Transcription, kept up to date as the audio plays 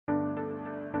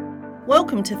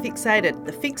Welcome to Fixated,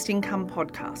 the Fixed Income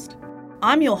Podcast.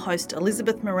 I'm your host,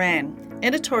 Elizabeth Moran,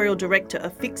 Editorial Director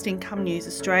of Fixed Income News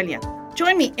Australia.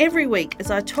 Join me every week as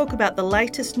I talk about the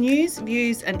latest news,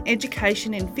 views and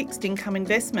education in fixed income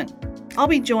investment. I'll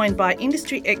be joined by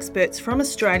industry experts from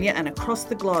Australia and across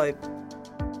the globe.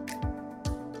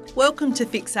 Welcome to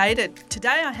Fixated.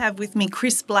 Today I have with me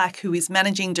Chris Black, who is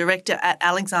Managing Director at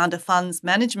Alexander Funds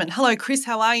Management. Hello Chris,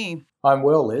 how are you? I'm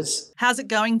well, Liz. How's it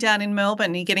going down in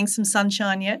Melbourne? Are you getting some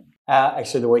sunshine yet?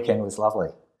 Actually, the weekend was lovely.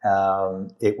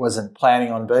 It wasn't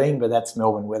planning on being, but that's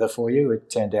Melbourne weather for you. It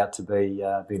turned out to be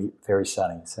very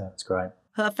sunny, so it's great.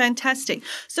 Fantastic.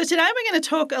 So today we're going to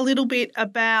talk a little bit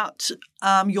about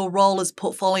your role as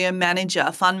portfolio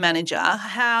manager, fund manager,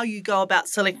 how you go about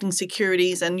selecting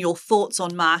securities and your thoughts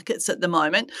on markets at the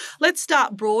moment. Let's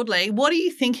start broadly. What are you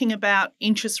thinking about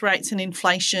interest rates and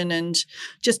inflation and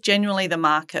just generally the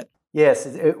market? Yes,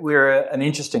 we're at an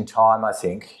interesting time, I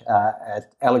think.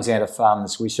 At Alexander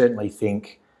Funds, we certainly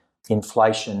think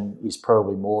inflation is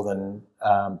probably more than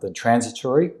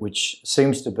transitory, which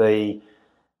seems to be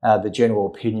the general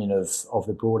opinion of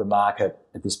the broader market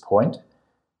at this point.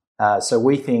 So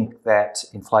we think that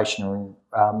inflation,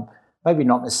 maybe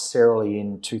not necessarily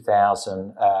in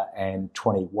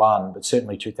 2021, but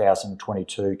certainly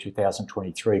 2022,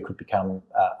 2023 could become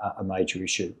a major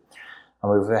issue.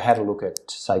 And we've had a look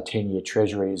at, say, 10-year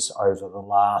treasuries over the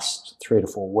last 3 to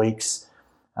 4 weeks.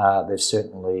 They've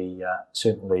certainly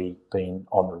been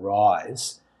on the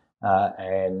rise,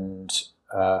 and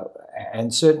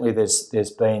certainly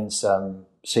there's been some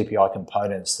CPI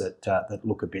components that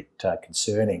look a bit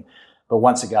concerning. But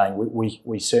once again,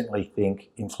 we certainly think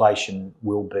inflation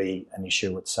will be an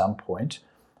issue at some point,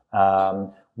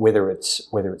 whether it's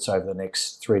over the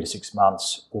next 3 to 6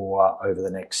 months or over the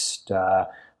next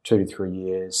 2 to 3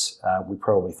 years. We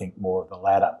probably think more of the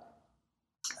latter.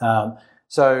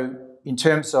 So in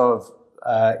terms of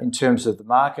the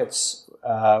markets,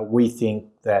 we think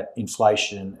that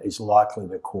inflation is likely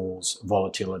to cause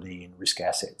volatility in risk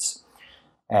assets,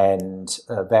 and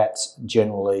that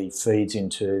generally feeds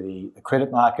into the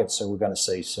credit markets. So we're going to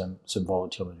see some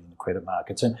volatility in the credit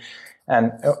markets, and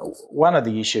one of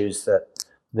the issues that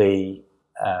the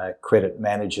credit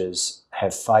managers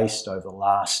have faced over the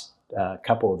last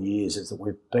couple of years is that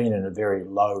we've been in a very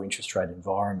low interest rate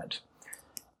environment.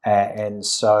 And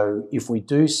so if we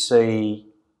do see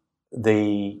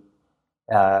some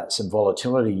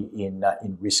volatility in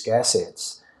risk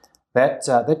assets,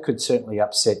 that could certainly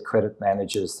upset credit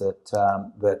managers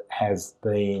that have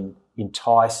been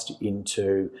enticed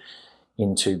into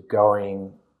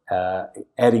going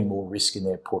adding more risk in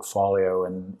their portfolio,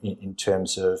 and in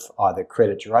terms of either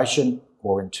credit duration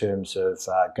or in terms of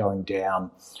going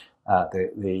down the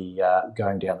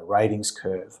ratings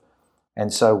curve.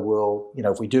 And so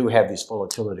if we do have this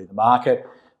volatility in the market,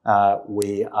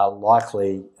 we are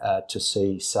likely to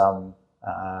see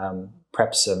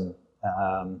perhaps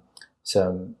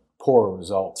some poorer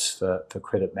results for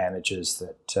credit managers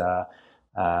that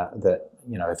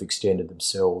have extended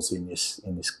themselves in this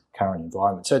current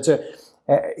environment. So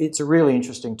it's a really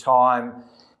interesting time.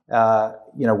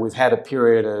 We've had a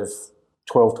period of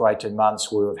 12 to 18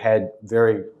 months where we've had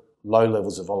very low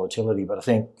levels of volatility, but I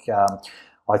think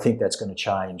that's going to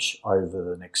change over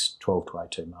the next 12 to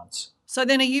 18 months. So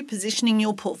then are you positioning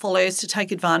your portfolios to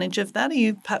take advantage of that? Are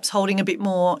you perhaps holding a bit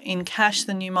more in cash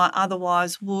than you might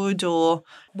otherwise would, or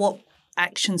what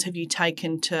actions have you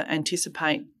taken to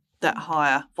anticipate that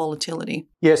higher volatility?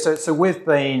 Yeah, so we're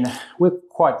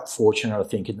quite fortunate, I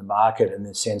think, in the market in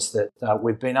the sense that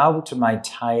we've been able to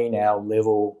maintain our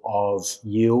level of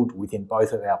yield within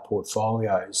both of our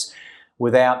portfolios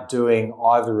without doing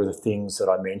either of the things that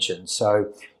I mentioned.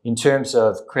 So in terms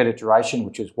of credit duration,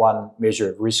 which is one measure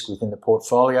of risk within the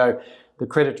portfolio, the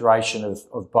credit duration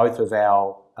of both of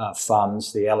our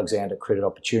funds, the Alexander Credit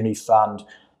Opportunity Fund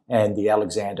and the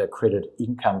Alexander Credit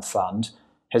Income Fund,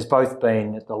 has both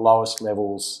been at the lowest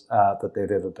levels that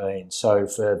they've ever been. So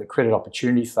for the Credit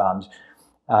Opportunity Fund,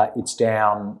 it's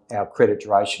down, our credit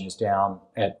duration is down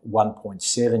at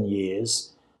 1.7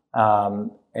 years,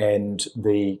 and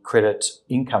the Credit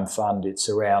Income Fund, it's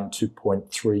around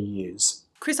 2.3 years.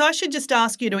 Chris, I should just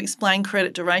ask you to explain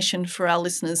credit duration for our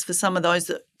listeners, for some of those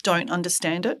that don't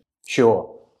understand it.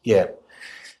 Sure, yeah.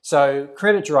 So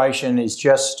credit duration is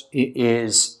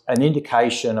an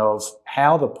indication of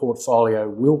how the portfolio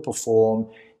will perform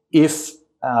if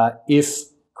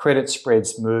credit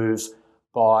spreads move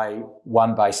by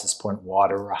 1 basis point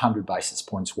wider or 100 basis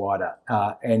points wider.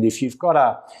 And if you've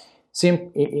got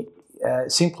simply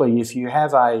if you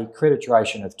have a credit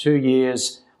duration of 2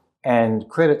 years and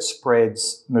credit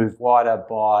spreads move wider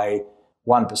by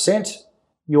 1%,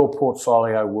 your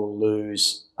portfolio will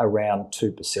lose around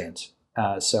 2%.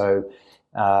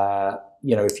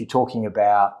 If you're talking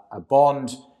about a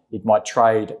bond, it might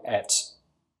trade at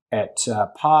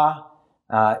par.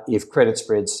 If credit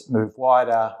spreads move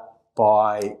wider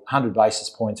by 100 basis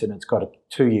points and it's got a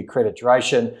 2-year credit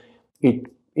duration,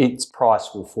 its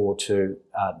price will fall to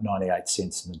 98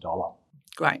 cents in the dollar.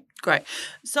 Great.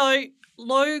 So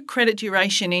low credit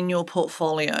duration in your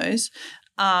portfolios.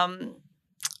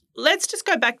 Let's just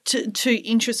go back to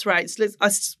interest rates. I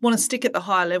want to stick at the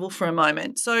higher level for a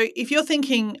moment. So if you're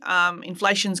thinking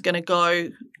inflation's going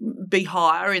to be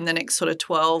higher in the next sort of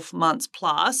 12 months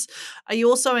plus, are you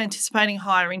also anticipating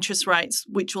higher interest rates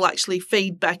which will actually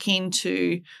feed back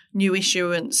into new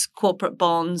issuance, corporate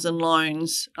bonds and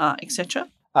loans, etc.?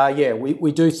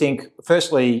 We do think,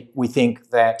 firstly, we think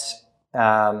that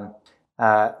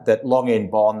that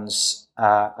long-end bonds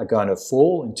are going to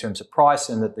fall in terms of price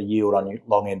and that the yield on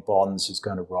long-end bonds is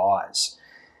going to rise.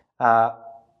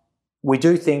 We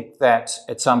do think that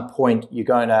at some point you're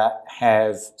going to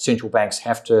have central banks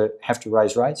have to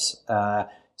raise rates.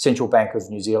 Central Bank of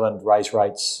New Zealand raised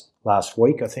rates last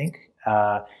week, I think.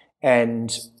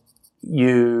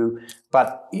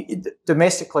 But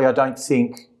domestically, I don't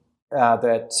think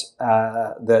that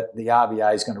the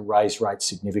RBA is going to raise rates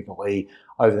significantly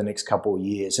over the next couple of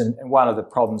years. And one of the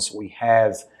problems we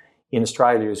have in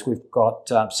Australia is we've got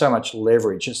so much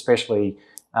leverage, especially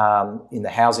in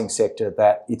the housing sector,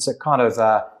 that it's a kind of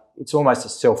it's almost a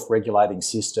self-regulating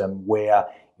system where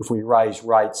if we raise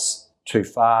rates too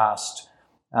fast,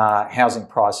 housing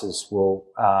prices will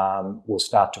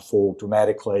start to fall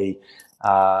dramatically.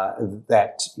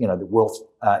 The wealth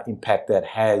impact that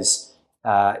has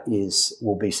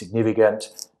will be significant,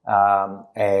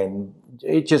 and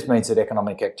it just means that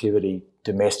economic activity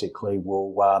domestically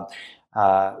will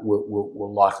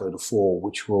likely to fall,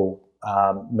 which will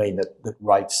mean that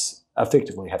rates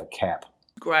effectively have a cap.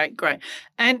 Great.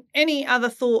 And any other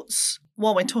thoughts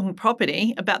while we're talking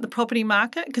property about the property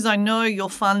market? Because I know your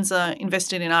funds are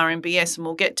invested in RMBS and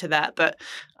we'll get to that, but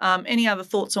any other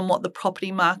thoughts on what the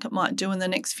property market might do in the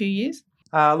next few years?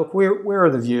 Look, we're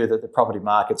of the view that the property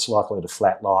market's likely to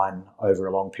flatline over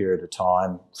a long period of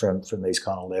time from these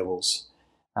kind of levels.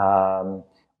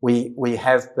 We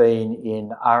have been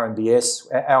in RMBS.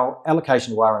 Our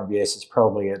allocation to RMBS is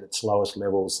probably at its lowest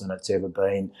levels than it's ever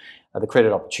been. The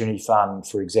Credit Opportunity Fund,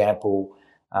 for example,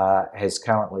 has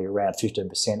currently around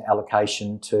 15%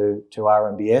 allocation to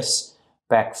RMBS.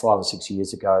 Back 5 or 6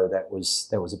 years ago, that was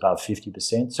above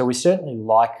 50%. So we certainly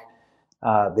like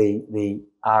the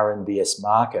RMBS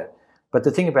market. But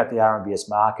the thing about the RMBS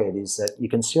market is that you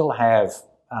can still have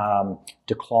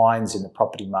declines in the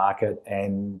property market,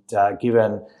 and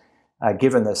given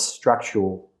the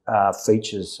structural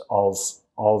features of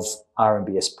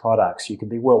RMBS products, you can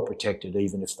be well protected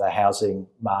even if the housing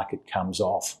market comes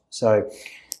off. So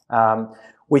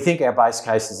we think our base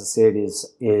case, as I said,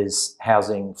 is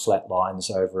housing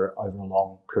flatlines over a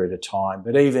long period of time.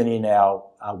 But even in our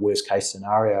worst case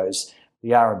scenarios, the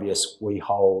RMBS we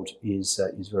hold is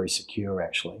very secure,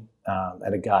 actually.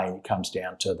 And again, it comes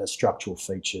down to the structural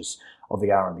features of the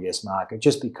RMBS market.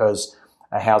 Just because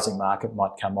a housing market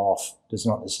might come off does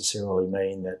not necessarily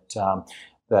mean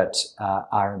that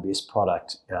RMBS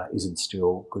product isn't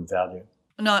still good value.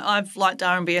 No, I've liked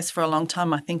RMBS for a long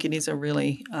time. I think it is a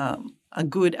really a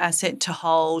good asset to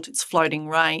hold. It's floating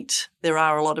rate. There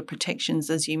are a lot of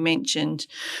protections, as you mentioned,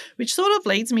 which sort of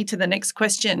leads me to the next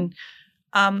question.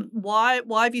 Why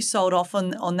have you sold off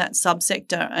on that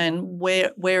subsector, and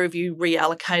where have you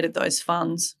reallocated those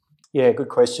funds? Yeah, good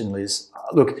question, Liz.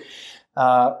 Look,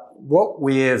 what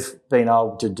we've been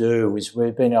able to do is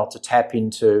we've been able to tap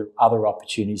into other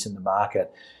opportunities in the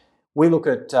market. We look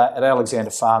at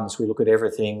Alexander Funds, we look at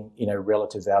everything in a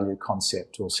relative value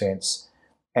concept or sense.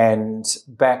 And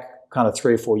back kind of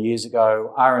 3 or 4 years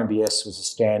ago, RMBS was a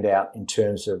standout in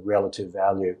terms of relative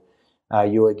value.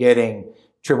 You were getting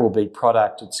BBB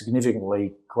product at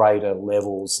significantly greater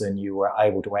levels than you were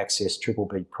able to access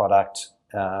BBB product,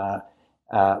 the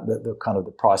kind of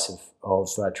the price of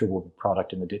BBB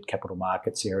product in the debt capital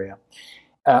markets area.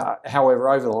 However,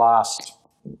 over the last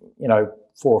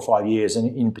 4 or 5 years,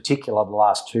 and in particular the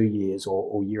last 2 years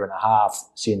or year and a half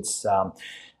since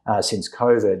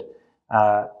COVID,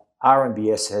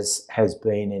 RMBS has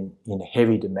been in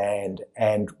heavy demand.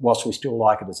 And whilst we still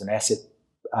like it as an asset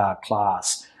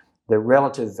class, the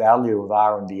relative value of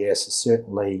RMBS is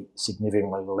certainly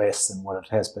significantly less than what it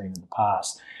has been in the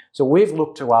past. So we've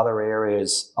looked to other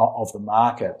areas of the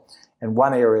market, and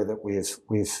one area that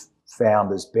we've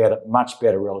found is much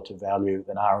better relative value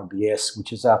than RMBS,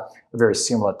 which is a very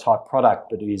similar type product,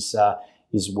 but is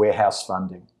warehouse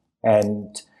funding.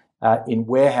 And in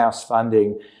warehouse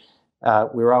funding,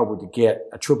 we're able to get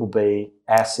a triple B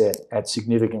asset at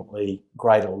significantly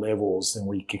greater levels than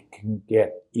we can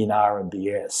get in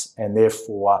RMBS, and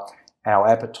therefore our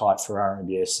appetite for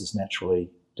RMBS has naturally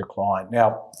declined.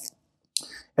 Now,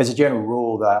 as a general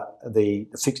rule, the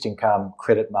fixed income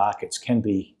credit markets can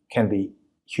be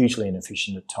hugely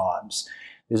inefficient at times.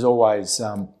 There's always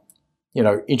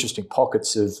interesting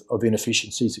pockets of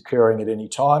inefficiencies occurring at any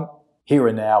time. Here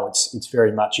and now, it's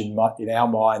very much in our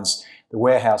minds, the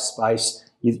warehouse space.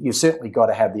 You've certainly got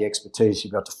to have the expertise.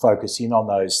 You've got to focus in on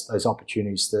those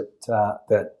opportunities that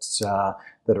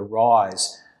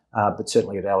arise. But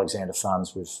certainly at Alexander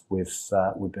Funds,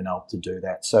 we've been able to do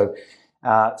that. So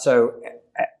our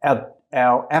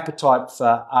appetite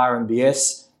for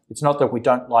RMBS. It's not that we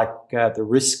don't like the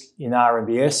risk in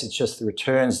RMBS. It's just the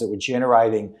returns that we're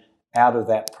generating out of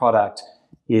that product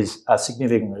are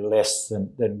significantly less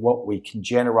than what we can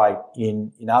generate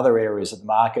in other areas of the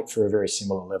market for a very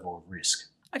similar level of risk.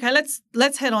 Okay,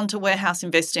 let's head on to warehouse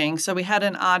investing. So we had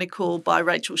an article by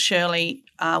Rachel Shirley,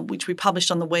 which we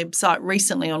published on the website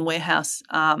recently on warehouse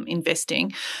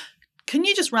investing. Can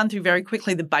you just run through very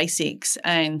quickly the basics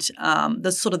and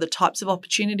the types of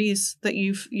opportunities that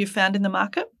you've found in the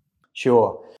market?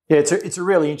 Sure. Yeah, it's a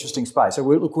really interesting space. So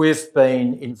we've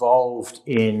been involved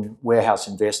in warehouse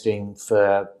investing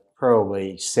for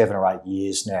probably 7 or 8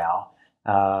 years now,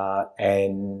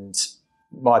 and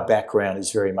my background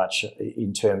is very much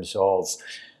in terms of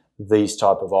these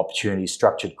type of opportunities,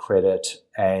 structured credit,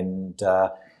 and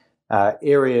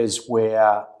areas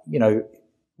where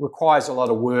requires a lot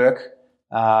of work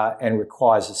and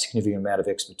requires a significant amount of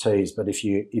expertise. But if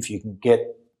you can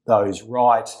get those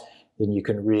right, then you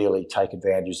can really take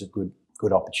advantage of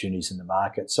good opportunities in the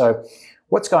market. So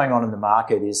what's going on in the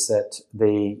market is that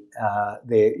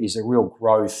there is a real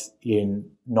growth in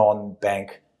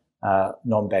non-bank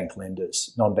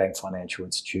lenders, non-bank financial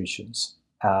institutions,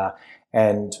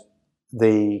 and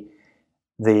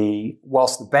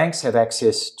whilst the banks have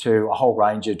access to a whole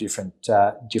range of different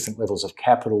levels of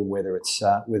capital, whether it's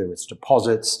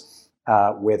deposits,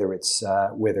 whether it's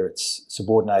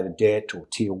subordinated debt or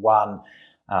tier one,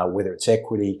 whether it's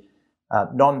equity,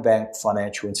 non-bank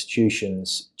financial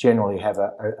institutions generally have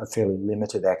a fairly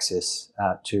limited access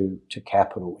to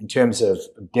capital. In terms of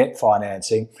debt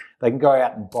financing, they can go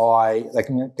out and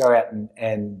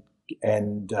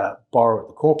borrow at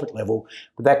the corporate level,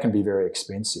 but that can be very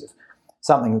expensive.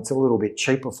 Something that's a little bit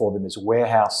cheaper for them is a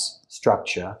warehouse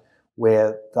structure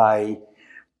where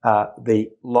the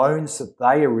loans that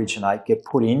they originate get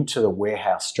put into the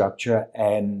warehouse structure,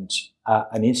 and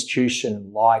an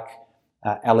institution like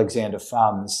Alexander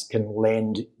Funds can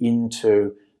lend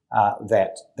into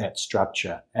that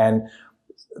structure. And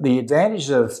the advantage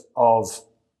of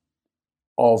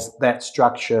that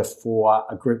structure for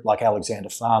a group like Alexander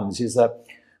Funds is that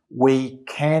we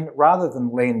can, rather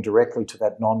than lend directly to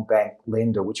that non-bank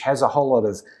lender, which has a whole lot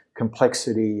of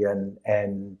complexity and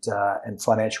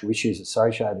financial issues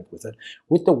associated with it,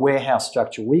 with the warehouse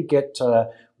structure, we get to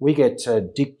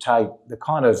dictate the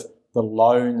kind of the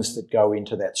loans that go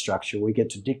into that structure. We get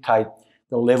to dictate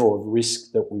the level of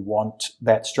risk that we want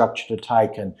that structure to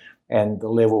take and the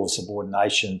level of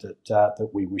subordination that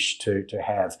we wish to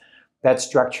have. That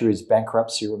structure is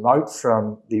bankruptcy remote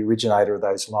from the originator of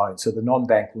those loans. So the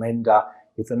non-bank lender,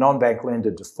 if the non-bank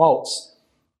lender defaults,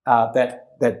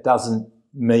 that doesn't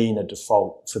mean a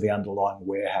default for the underlying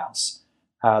warehouse.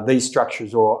 These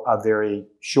structures are very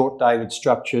short-dated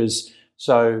structures,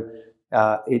 so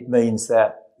it means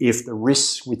that if the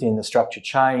risks within the structure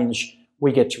change,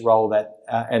 we get to roll that,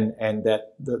 and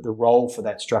that the role for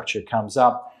that structure comes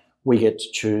up, we get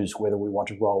to choose whether we want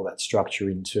to roll that structure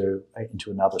into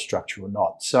another structure or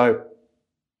not. So,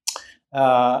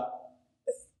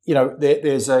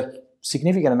 there's a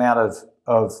significant amount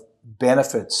of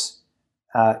benefits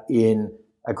in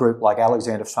a group like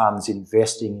Alexander Funds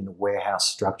investing in a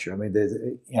warehouse structure. I mean,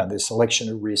 the selection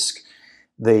of risk,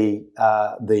 the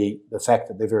fact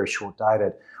that they're very short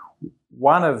dated.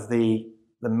 One of the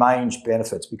main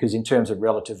benefits, because in terms of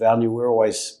relative value, we're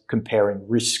always comparing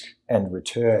risk and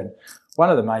return. One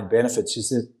of the main benefits is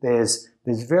that there's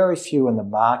very few in the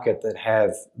market that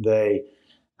have the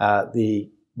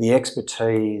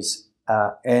expertise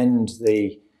and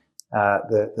the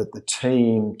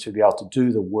team to be able to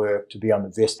do the work, to be able to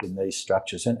invest in these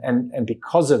structures, and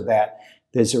because of that,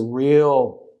 there's a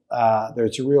real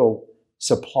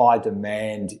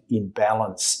supply-demand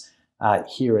imbalance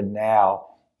here and now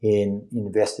in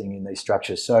investing in these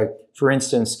structures. So, for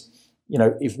instance,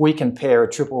 if we compare a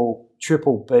triple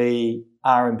B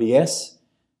RMBS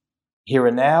here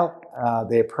and now,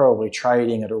 they're probably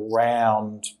trading at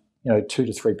around 2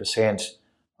 to 3%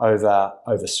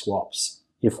 over swaps.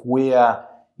 If we're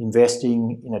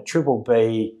investing in a triple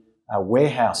B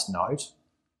warehouse note,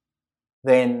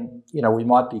 then we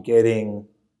might be getting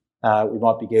 6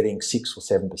 or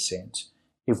 7%.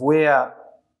 If we're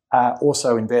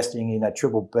also investing in a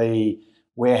triple B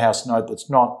warehouse note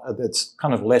that's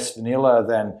kind of less vanilla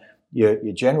than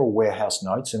your general warehouse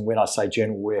notes, and when I say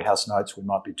general warehouse notes, we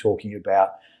might be talking about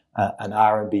an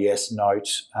RMBS note,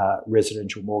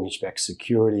 residential mortgage-backed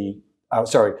security.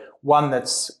 One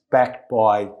that's backed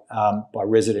by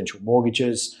residential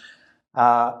mortgages.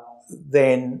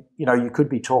 Then you could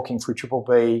be talking for triple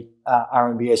B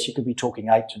RMBS, you could be talking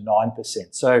 8 to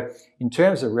 9%. So in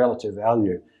terms of relative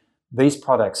value, these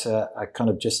products are kind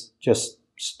of just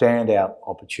standout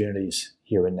opportunities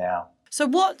here and now. So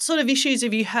what sort of issues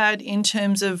have you had in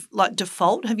terms of like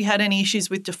default? Have you had any issues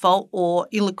with default or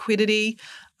illiquidity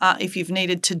if you've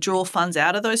needed to draw funds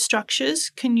out of those structures?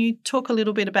 Can you talk a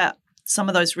little bit about some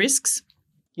of those risks?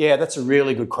 Yeah, that's a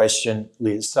really good question,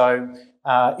 Liz. So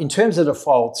in terms of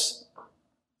defaults,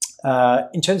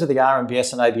 in terms of the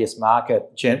RMBS and ABS market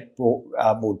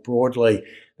more broadly,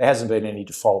 there hasn't been any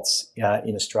defaults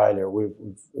in Australia.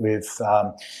 We've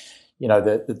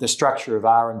the structure of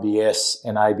RMBS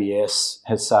and ABS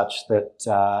has such that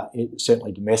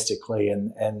certainly domestically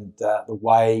and the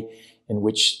way in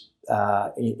which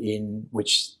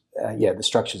the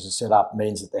structures are set up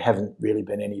means that there haven't really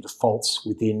been any defaults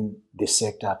within this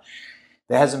sector.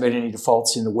 There hasn't been any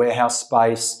defaults in the warehouse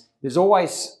space. There's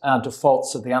always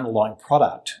defaults of the underlying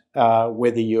product,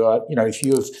 whether you're, if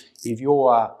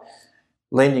you're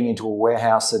lending into a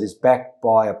warehouse that is backed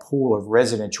by a pool of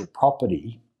residential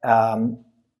property,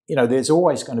 there's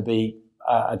always going to be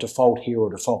a default here or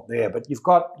default there. But you've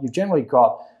generally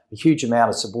got a huge amount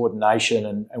of subordination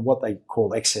and what they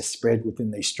call excess spread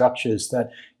within these structures that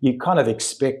you kind of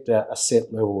expect a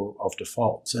set level of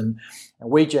defaults. And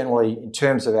we generally, in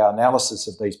terms of our analysis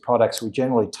of these products, we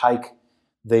generally take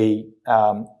the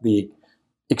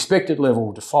expected level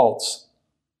of defaults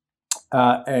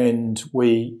and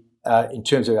we, in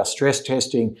terms of our stress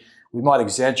testing, we might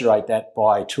exaggerate that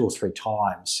by 2 or 3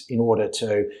 times in order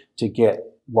to get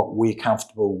what we're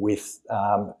comfortable with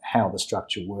how the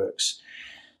structure works.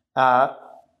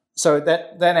 So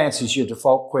that answers your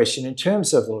default question. In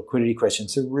terms of the liquidity question,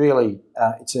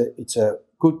 it's a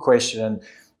good question.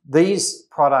 These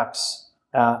products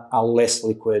are less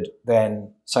liquid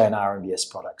than, say, an RMBS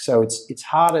product. So it's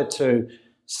harder to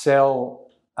sell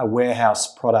a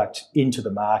warehouse product into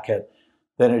the market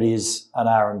than it is an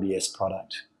RMBS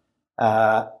product.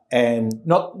 And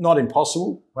not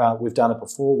impossible. We've done it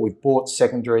before. We've bought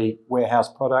secondary warehouse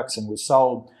products and we've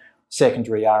sold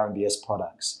secondary RMBS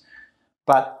products.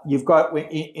 But you've got,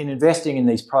 in investing in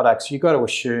these products, you've got to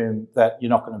assume that you're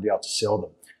not going to be able to sell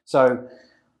them. So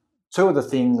a couple of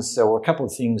things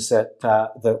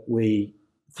that we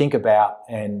think about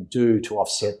and do to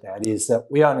offset that is that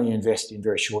we only invest in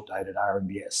very short-dated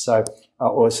RMBS,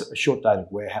 or a short-dated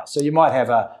warehouse. So you might have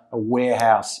a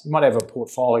warehouse, you might have a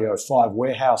portfolio of 5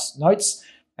 warehouse notes,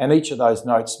 and each of those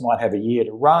notes might have a year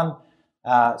to run.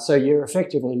 So you're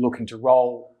effectively looking to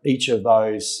roll each of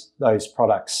those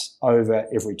products over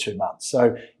every 2 months.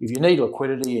 So if you need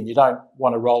liquidity and you don't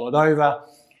want to roll it over,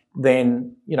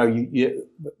 then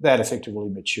that effectively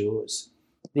matures.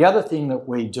 The other thing that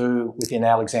we do within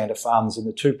Alexander Funds in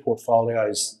the 2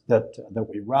 portfolios that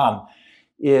we run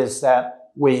is that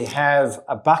we have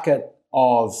a bucket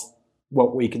of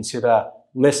what we consider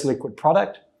less liquid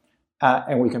product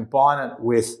and we combine it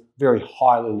with very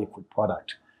highly liquid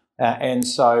product. And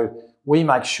so we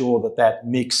make sure that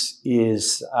mix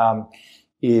is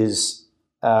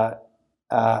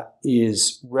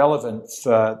relevant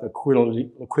for the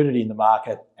liquidity in the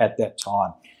market at that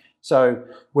time. So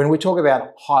when we talk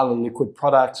about highly liquid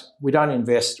product, we don't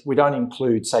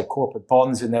include, say, corporate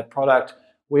bonds in that product.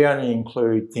 We only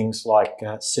include things like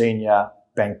senior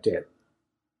bank debt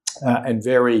and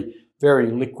very, very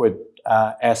liquid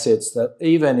assets that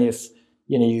even if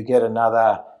you get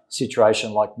another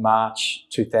situation like March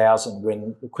 2000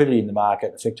 when liquidity in the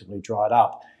market effectively dried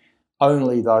up,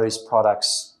 only those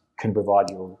products can provide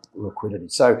you liquidity.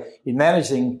 So in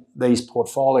managing these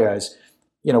portfolios,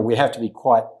 we have to be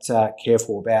quite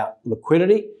careful about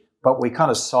liquidity, but we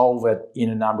kind of solve it in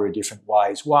a number of different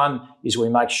ways. One is we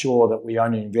make sure that we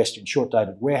only invest in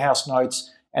short-dated warehouse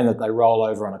notes and that they roll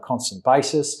over on a constant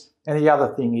basis. And the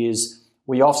other thing is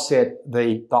we offset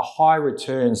the high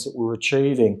returns that we're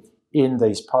achieving in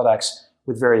these products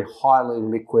with very highly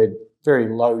liquid, very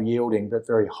low yielding, but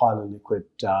very highly liquid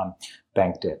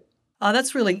bank debt. Oh,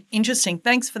 that's really interesting.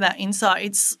 Thanks for that insight.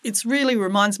 It's really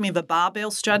reminds me of a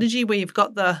barbell strategy where you've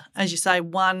got the, as you say,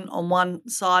 on one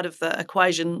side of the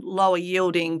equation, lower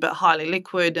yielding but highly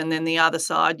liquid, and then the other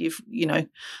side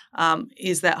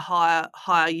is that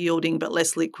higher yielding but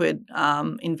less liquid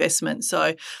investment.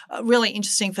 So really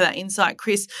interesting for that insight,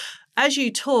 Chris. As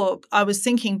you talk, I was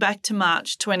thinking back to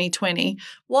March 2020.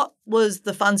 What was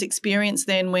the fund's experience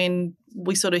then when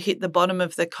we sort of hit the bottom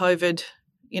of the COVID,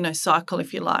 cycle,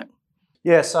 if you like?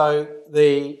 Yeah, so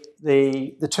the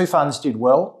two funds did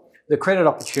well. The Credit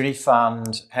Opportunity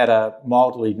Fund had a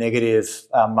mildly negative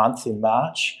month in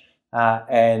March,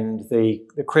 and the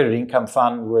Credit Income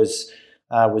Fund was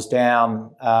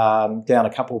down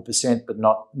a couple of percent, but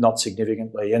not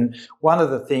significantly. And one of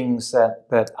the things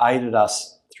that aided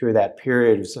us through that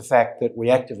period was the fact that we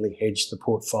actively hedged the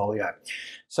portfolio.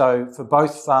 So for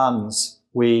both funds,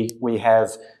 we have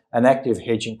an active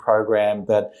hedging program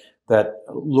that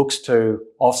looks to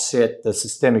offset the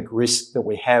systemic risk that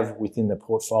we have within the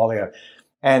portfolio.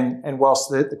 And whilst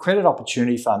the Credit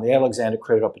Opportunity Fund, the Alexander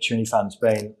Credit Opportunity Fund, has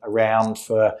been around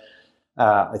for,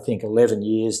 I think, 11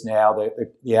 years now,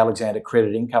 the Alexander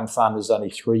Credit Income Fund is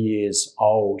only 3 years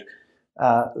old.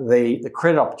 The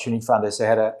Credit Opportunity Fund has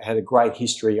had a great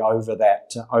history over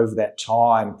that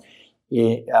time,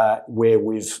 where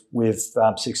we've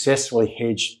successfully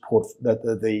hedged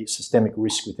the systemic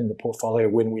risk within the portfolio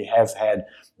when we have had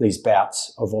these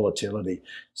bouts of volatility.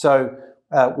 So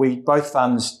both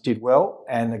funds did well,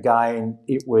 and again,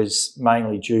 it was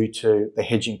mainly due to the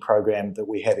hedging program that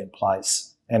we have in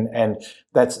place, and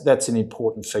that's an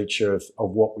important feature of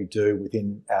what we do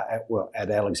within at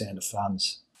Alexander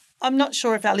Funds. I'm not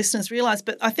sure if our listeners realise,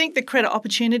 but I think the Credit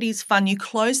Opportunities Fund, you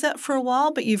closed that for a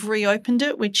while, but you've reopened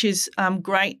it, which is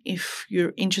great if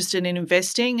you're interested in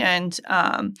investing. And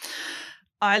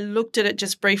I looked at it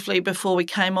just briefly before we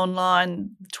came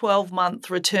online. 12-month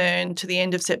return to the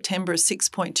end of September is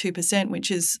 6.2%,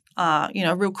 which is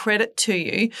real credit to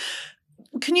you.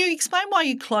 Can you explain why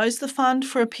you closed the fund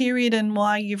for a period and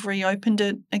why you've reopened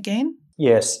it again?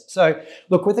 Yes. So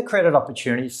look, with the Credit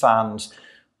Opportunity Fund,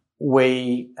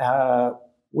 we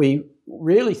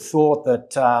really thought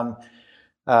that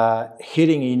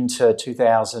heading into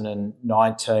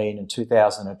 2019 and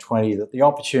 2020, that the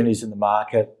opportunities in the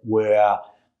market were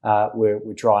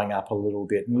drying up a little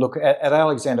bit. And look, at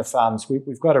Alexander Funds,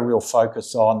 we've got a real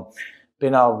focus on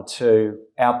being able to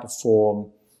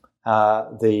outperform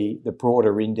the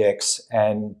broader index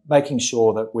and making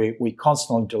sure that we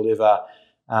constantly deliver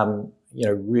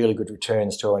really good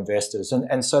returns to our investors.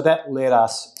 And so that led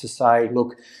us to say,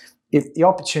 look, if the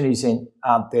opportunities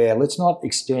aren't there, let's not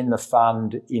extend the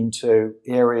fund into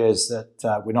areas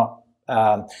that we're not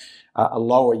a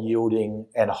lower yielding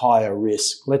and higher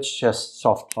risk. Let's just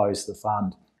soft close the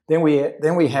fund. Then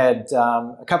we had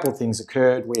a couple of things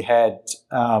occurred. We had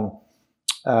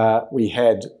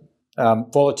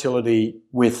volatility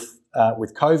with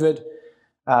COVID.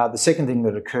 The second thing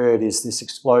that occurred is this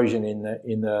explosion in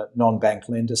the non-bank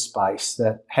lender space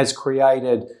that has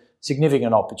created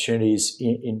significant opportunities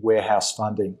in warehouse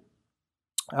funding.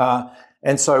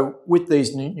 And so with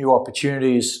these new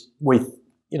opportunities, we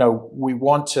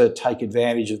want to take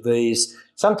advantage of these.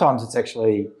 Sometimes it's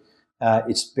actually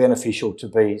it's beneficial to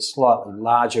be slightly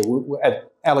larger.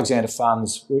 At Alexander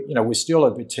Funds, we're still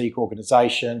a boutique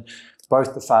organisation.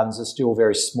 Both the funds are still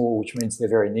very small, which means they're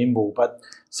very nimble. But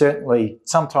certainly,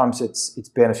 sometimes it's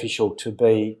beneficial to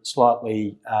be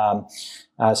slightly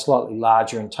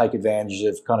larger and take advantage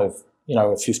of kind of a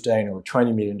 $15 or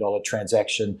 $20 million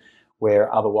transaction, where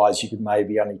otherwise you could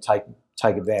maybe only take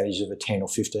advantage of a $10 or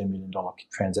 $15 million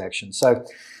transaction. So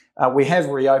we have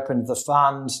reopened the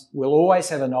fund. We'll always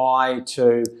have an eye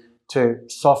to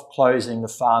soft closing the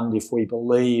fund if we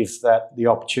believe that the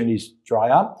opportunities dry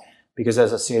up. Because,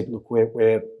 as I said, look,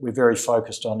 we're very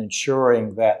focused on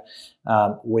ensuring that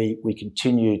we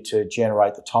continue to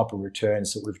generate the type of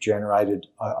returns that we've generated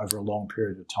over a long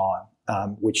period of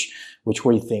time, which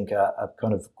we think are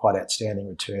kind of quite outstanding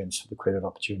returns for the Credit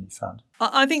Opportunity Fund.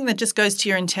 I think that just goes to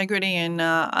your integrity, and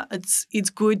it's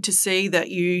good to see that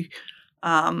you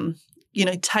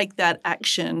take that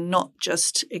action, not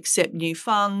just accept new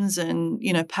funds and,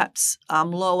 perhaps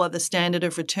lower the standard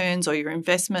of returns or your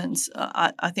investments.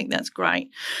 I think that's great.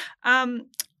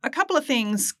 A couple of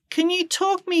things. Can you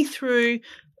talk me through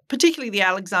particularly the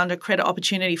Alexander Credit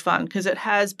Opportunity Fund, because it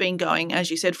has been going,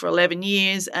 as you said, for 11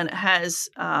 years and it has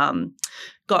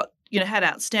got had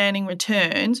outstanding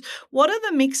returns. What are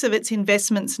the mix of its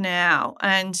investments now?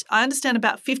 And I understand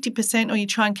about 50%, or you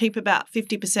try and keep about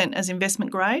 50% as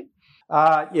investment grade?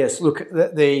 Yes, look,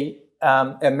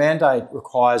 our mandate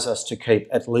requires us to keep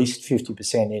at least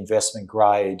 50% investment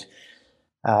grade.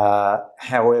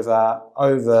 However,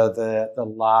 over the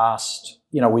last,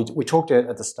 we talked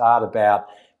at the start about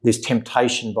this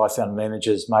temptation by fund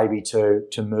managers maybe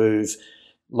to move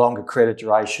longer credit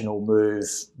duration or move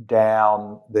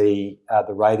down the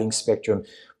rating spectrum.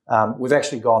 We've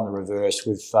actually gone the reverse.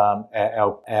 With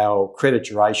our credit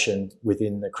duration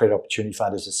within the Credit Opportunity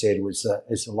Fund, as I said,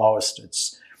 is the lowest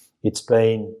it's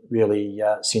been really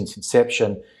since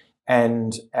inception.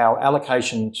 And our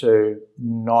allocation to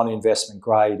non-investment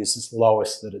grade is the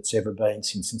lowest that it's ever been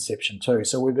since inception too.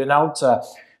 So we've been able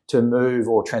to move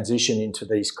or transition into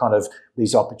these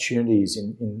opportunities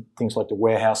in things like the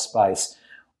warehouse space,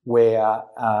 where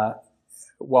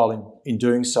while in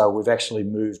doing so, we've actually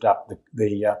moved up the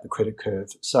credit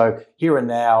curve. So here and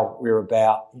now, we're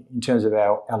about, in terms of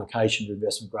our allocation to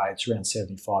investment grade, it's around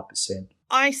 75%.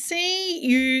 I see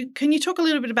you. Can you talk a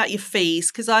little bit about your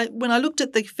fees? Because when I looked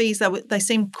at the fees, they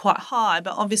seemed quite high,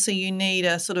 but obviously you need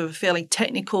a sort of a fairly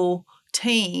technical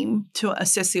team to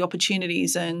assess the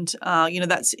opportunities, and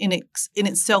that's in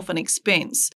itself an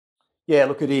expense. Yeah,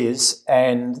 look, it is.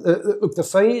 And look, the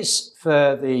fees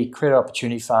for the Credit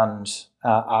Opportunity Fund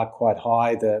are quite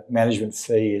high. The management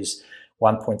fee is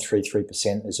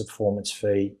 1.33%. There's a performance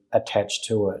fee attached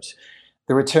to it.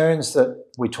 The returns that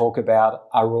we talk about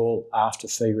are all after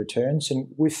fee returns, and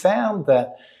we found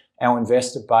that our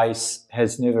investor base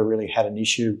has never really had an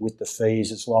issue with the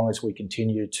fees as long as we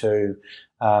continue to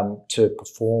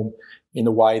perform in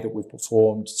the way that we've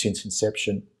performed since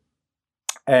inception.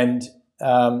 And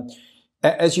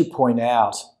as you point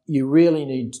out, you really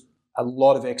need a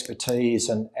lot of expertise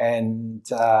and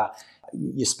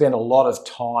you spend a lot of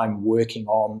time working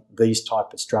on these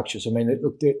type of structures. I mean,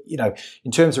 look,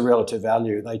 in terms of relative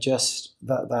value, they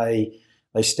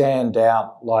stand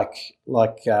out like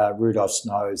Rudolph's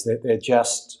nose. They're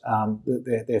just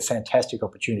they're fantastic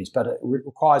opportunities, but it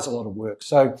requires a lot of work.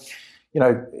 So,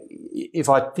 if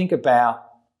I think about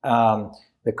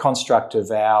the construct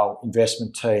of our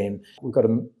investment team, we've got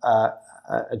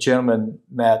a gentleman,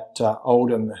 Matt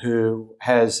Oldham, who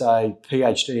has a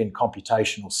PhD in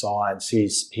computational science.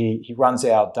 He runs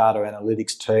our data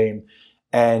analytics team,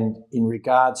 and in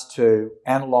regards to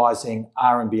analysing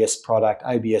RMBS product,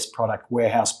 ABS product,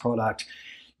 warehouse product,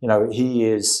 he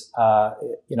is,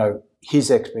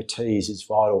 his expertise is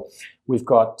vital. We've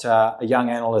got a young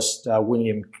analyst,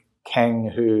 William Kang,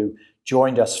 who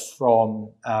joined us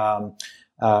from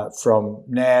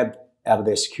NAB out of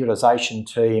their securitisation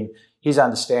team. His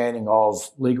understanding of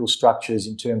legal structures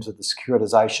in terms of the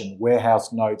securitisation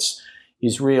warehouse notes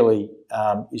is really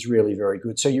very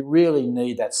good. So you really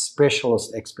need that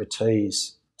specialist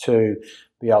expertise to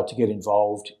be able to get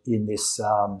involved in this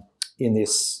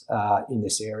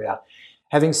area.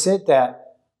 Having said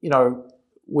that,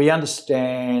 we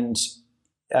understand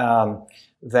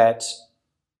that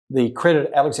the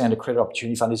Alexander Credit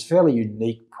Opportunity Fund is a fairly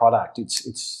unique product.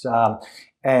 It's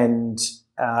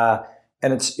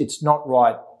not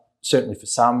right, certainly for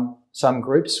some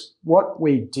groups. What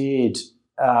we did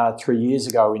 3 years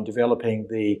ago in developing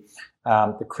the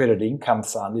Credit Income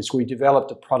Fund is we developed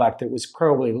a product that was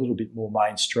probably a little bit more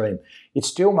mainstream. It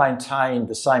still maintained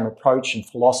the same approach and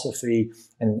philosophy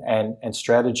and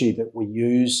strategy that we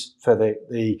use for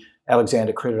the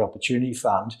Alexander Credit Opportunity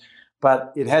Fund,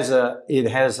 but it has a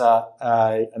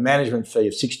management fee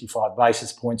of 65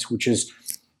 basis points, which is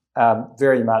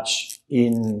very much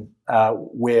in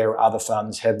where other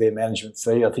funds have their management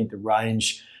fee. I think the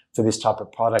range for this type of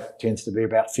product tends to be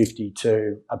about 50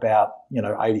 to about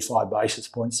 85 basis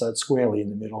points, so it's squarely in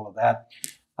the middle of that.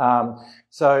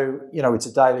 It's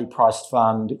a daily priced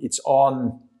fund. It's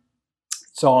on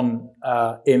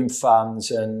M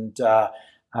funds and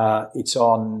it's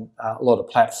on a lot of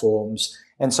platforms,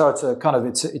 and so it's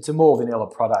a more vanilla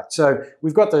product. So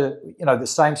we've got the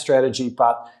same strategy,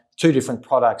 but two different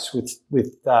products with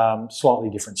slightly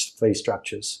different fee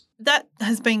structures. That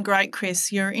has been great,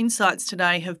 Chris. Your insights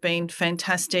today have been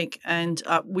fantastic, and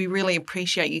we really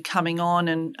appreciate you coming on,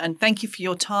 and thank you for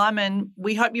your time, and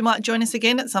we hope you might join us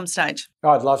again at some stage.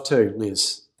 I'd love to,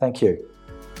 Liz. Thank you.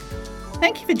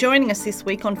 Thank you for joining us this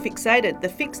week on Fixated, the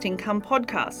Fixed Income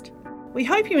Podcast. We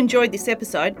hope you enjoyed this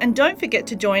episode, and don't forget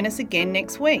to join us again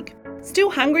next week.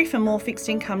 Still hungry for more fixed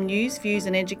income news, views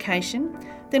and education?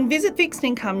 Then visit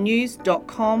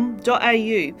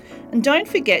fixedincomenews.com.au and don't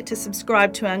forget to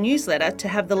subscribe to our newsletter to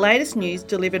have the latest news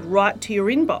delivered right to your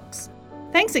inbox.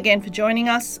 Thanks again for joining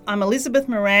us. I'm Elizabeth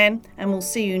Moran, and we'll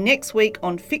see you next week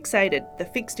on Fixated, the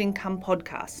Fixed Income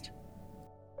Podcast.